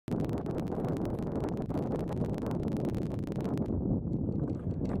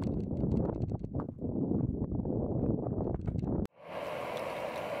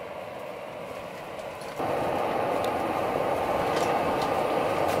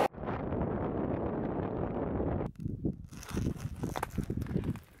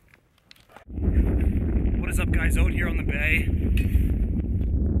up, guys? Out here on the bay,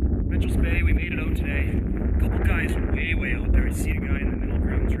 Mitchell's Bay. We made it out today. A couple guys way out there. I see a guy in the middle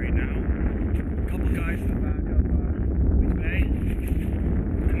grounds right now. A couple guys in the back of Mitchell's Bay,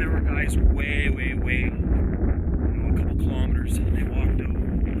 and there were guys way out, a couple kilometers. They walked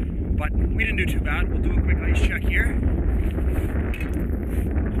out, but we didn't do too bad. We'll do a quick ice check here.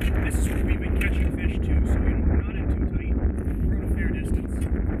 This is where we've been catching fish too, so we're not in too tight. We're at a fair distance.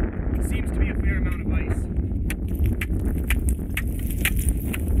 It seems to be a fair amount of ice.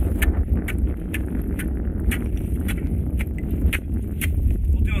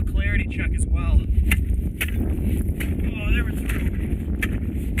 We'll do a clarity check as well. Oh, there we're through.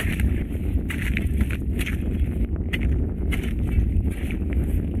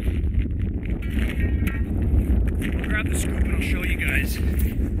 I'll grab the scoop and I'll show you guys.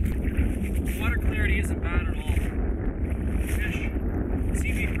 Water clarity isn't bad at all. Fish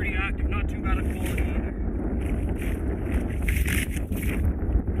seem to be pretty active, not too bad at quality either.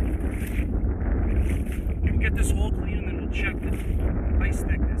 We'll get this hole clean and then we'll check the ice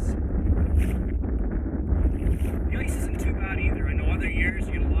thickness. The ice isn't too bad either. I know other years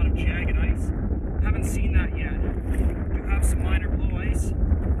you get a lot of jagged ice. Haven't seen that yet. Do have some minor blow ice.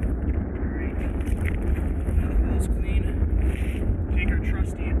 Alright. Now the hole's clean. Take our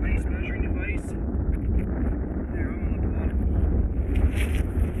trusty ice measuring device. There, I'm on the bottom.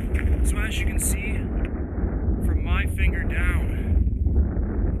 So as you can see, from my finger down,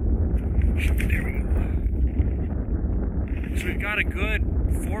 there we go. So we've got a good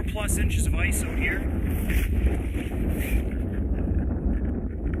 4+ inches of ice out here.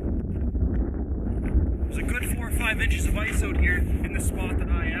 There's a good 4 or 5 inches of ice out here in the spot that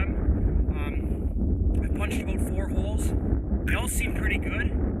I am. I punched about 4 holes. They all seem pretty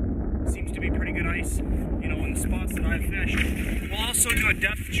good. Seems to be pretty good ice, you know, in the spots that I've fished. We'll also do a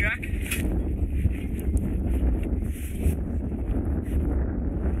depth check.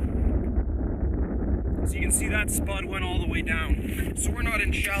 So you can see that spud went all the way down. So we're not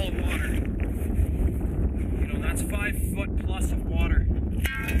in shallow water. You know, that's 5 foot plus of water.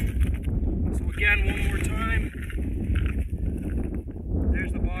 So again, one more time.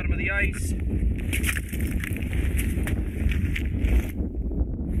 There's the bottom of the ice.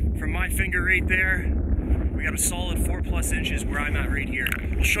 From my finger right there, we got a solid 4+ inches where I'm at right here.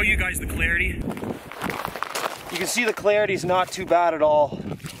 I'll show you guys the clarity. You can see the clarity is not too bad at all.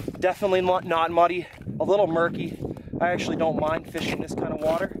 Definitely not muddy, a little murky. I actually don't mind fishing this kind of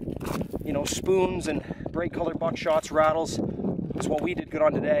water. You know, spoons and bright colored buckshots, rattles, is what we did good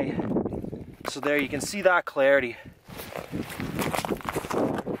on today. So there, you can see that clarity.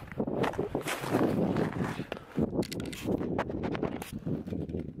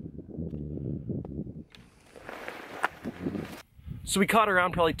 So we caught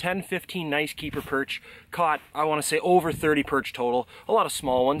around probably 10-15 nice keeper perch. Caught, I want to say, over 30 perch total. A lot of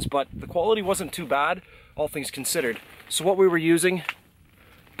small ones, but the quality wasn't too bad, all things considered. So what we were using,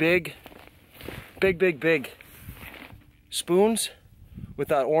 big spoons with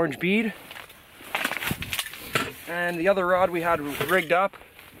that orange bead. And the other rod we had rigged up,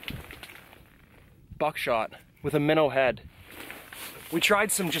 buckshot with a minnow head. We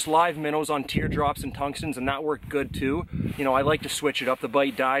tried some just live minnows on teardrops and tungstens, and that worked good too. You know, I like to switch it up. The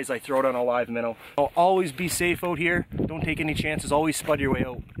bite dies, I throw it on a live minnow. Always be safe out here. Don't take any chances. Always spud your way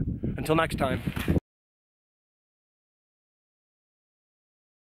out. Until next time.